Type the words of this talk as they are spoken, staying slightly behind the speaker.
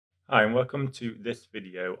Hi, and welcome to this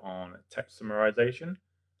video on text summarization.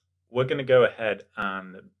 We're going to go ahead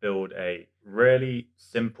and build a really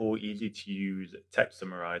simple, easy to use text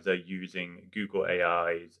summarizer using Google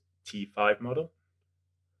AI's T5 model.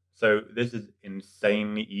 So this is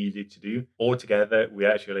insanely easy to do. Altogether, we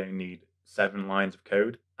actually only need 7 lines of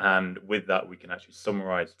code. And with that, we can actually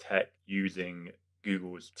summarize text using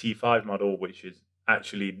Google's T5 model, which is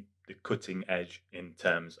actually the cutting edge in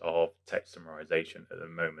terms of text summarization at the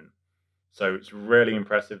moment. So it's really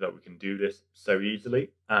impressive that we can do this so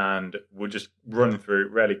easily, and we'll just run through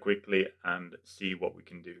it really quickly and see what we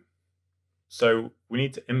can do. So we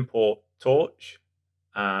need to import Torch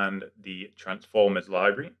and the Transformers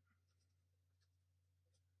library.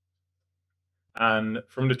 And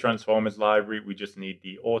from the Transformers library, we just need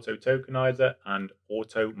the auto tokenizer and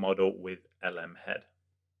auto model with LM head.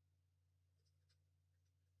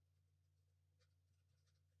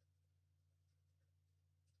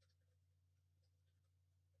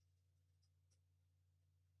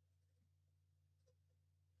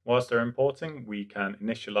 Whilst they're importing, we can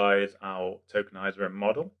initialize our tokenizer and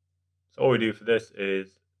model. So all we do for this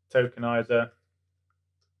is tokenizer,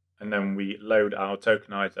 and then we load our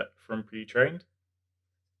tokenizer from pre-trained.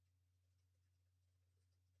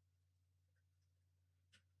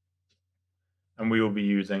 And we will be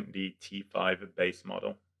using the T5 base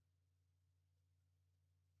model.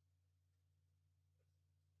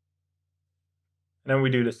 And then we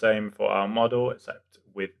do the same for our model, except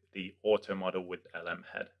with the auto model with LM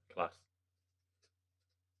head class.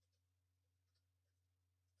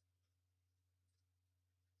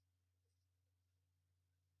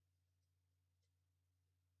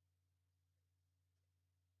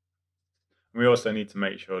 And we also need to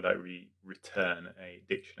make sure that we return a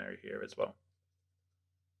dictionary here as well.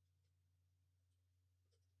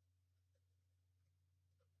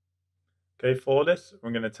 Okay, for this,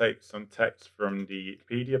 we're going to take some text from the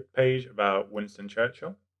Wikipedia page about Winston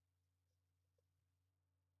Churchill.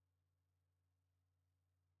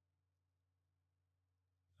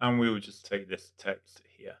 And we will just take this text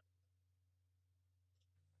here.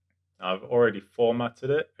 Now, I've already formatted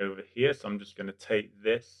it over here, so I'm just going to take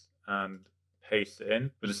this and paste it in.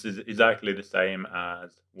 But this is exactly the same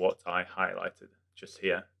as what I highlighted just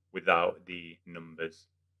here without the numbers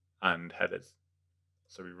and headers.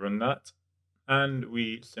 So we run that and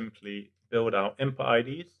we simply build our input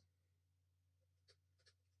IDs.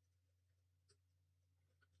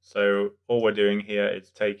 So all we're doing here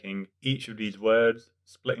is taking each of these words,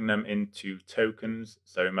 splitting them into tokens.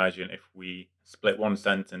 So imagine if we split one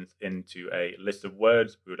sentence into a list of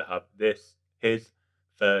words, we would have this, his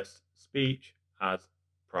first speech as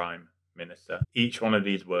Prime Minister. Each one of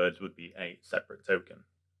these words would be a separate token.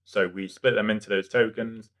 So we split them into those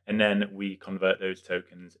tokens, and then we convert those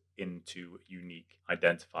tokens into unique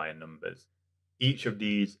identifier numbers. Each of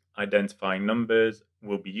these identifying numbers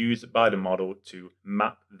will be used by the model to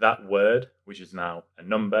map that word, which is now a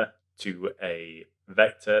number, to a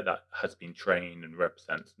vector that has been trained and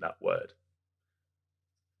represents that word.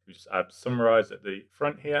 We just add summarize at the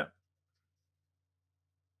front here,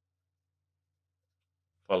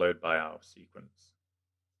 followed by our sequence.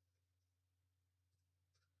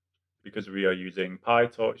 Because we are using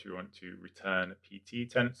PyTorch, we want to return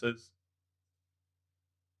PT tensors.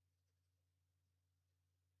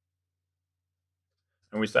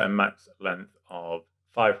 And we set a max length of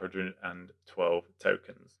 512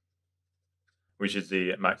 tokens, which is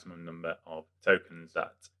the maximum number of tokens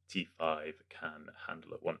that T5 can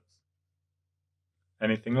handle at once.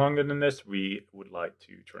 Anything longer than this, we would like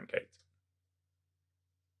to truncate.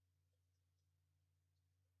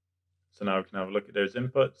 So now we can have a look at those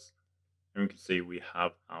inputs, and we can see we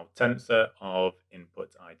have our tensor of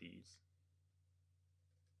input IDs.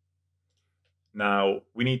 Now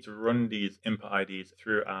we need to run these input IDs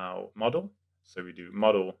through our model. So we do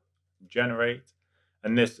model generate,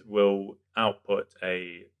 and this will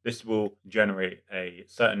generate a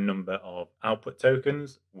certain number of output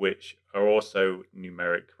tokens, which are also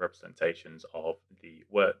numeric representations of the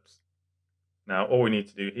words. Now all we need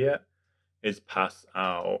to do here is pass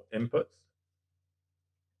our inputs,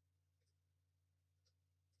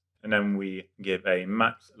 and then we give a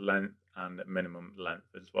max length and minimum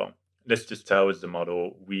length as well. This just tells the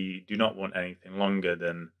model we do not want anything longer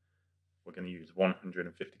than, we're going to use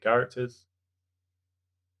 150 characters,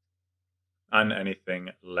 and anything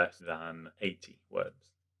less than 80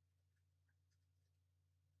 words.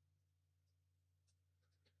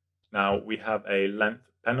 Now we have a length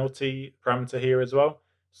penalty parameter here as well.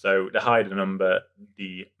 So the higher the number,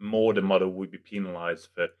 the more the model would be penalized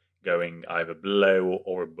for going either below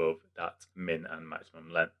or above that min and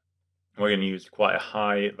maximum length. We're going to use quite a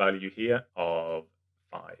high value here of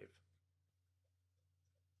 5.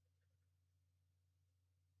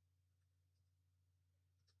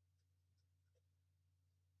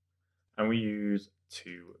 And we use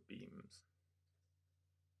 2 beams.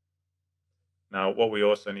 Now, what we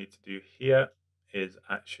also need to do here is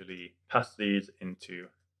actually pass these into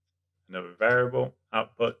another variable,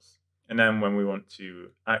 outputs. And then when we want to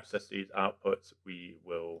access these outputs, we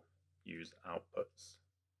will use outputs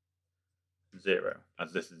 0,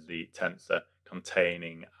 as this is the tensor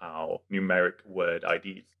containing our numeric word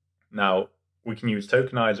IDs. Now, we can use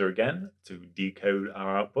Tokenizer again to decode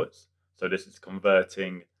our outputs. So this is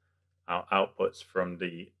converting our outputs from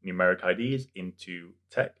the numeric IDs into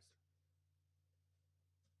text.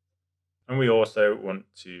 And we also want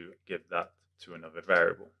to give that to another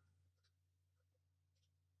variable.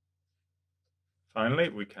 Finally,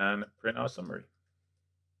 we can print our summary.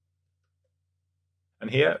 And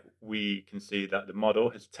here we can see that the model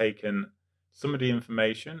has taken some of the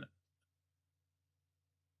information,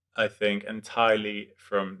 I think, entirely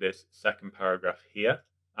from this second paragraph here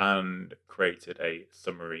and created a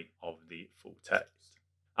summary of the full text.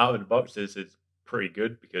 Out of the box, this is pretty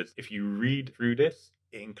good because if you read through this,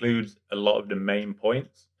 it includes a lot of the main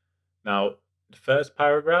points. Now, the first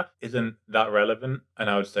paragraph isn't that relevant, and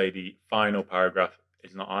I would say the final paragraph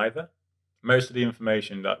is not either. Most of the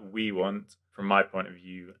information that we want, from my point of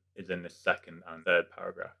view, is in the second and third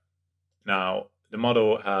paragraph. Now, the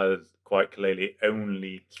model has quite clearly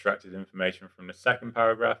only extracted information from the second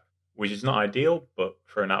paragraph, which is not ideal, but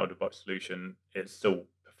for an out-of-the-box solution, it still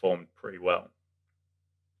performed pretty well.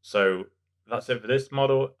 So that's it for this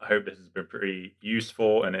model. I hope this has been pretty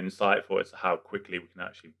useful and insightful as to how quickly we can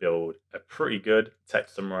actually build a pretty good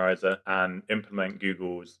text summarizer and implement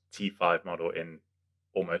Google's T5 model in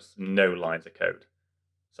almost no lines of code.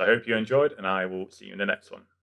 So I hope you enjoyed, and I will see you in the next one.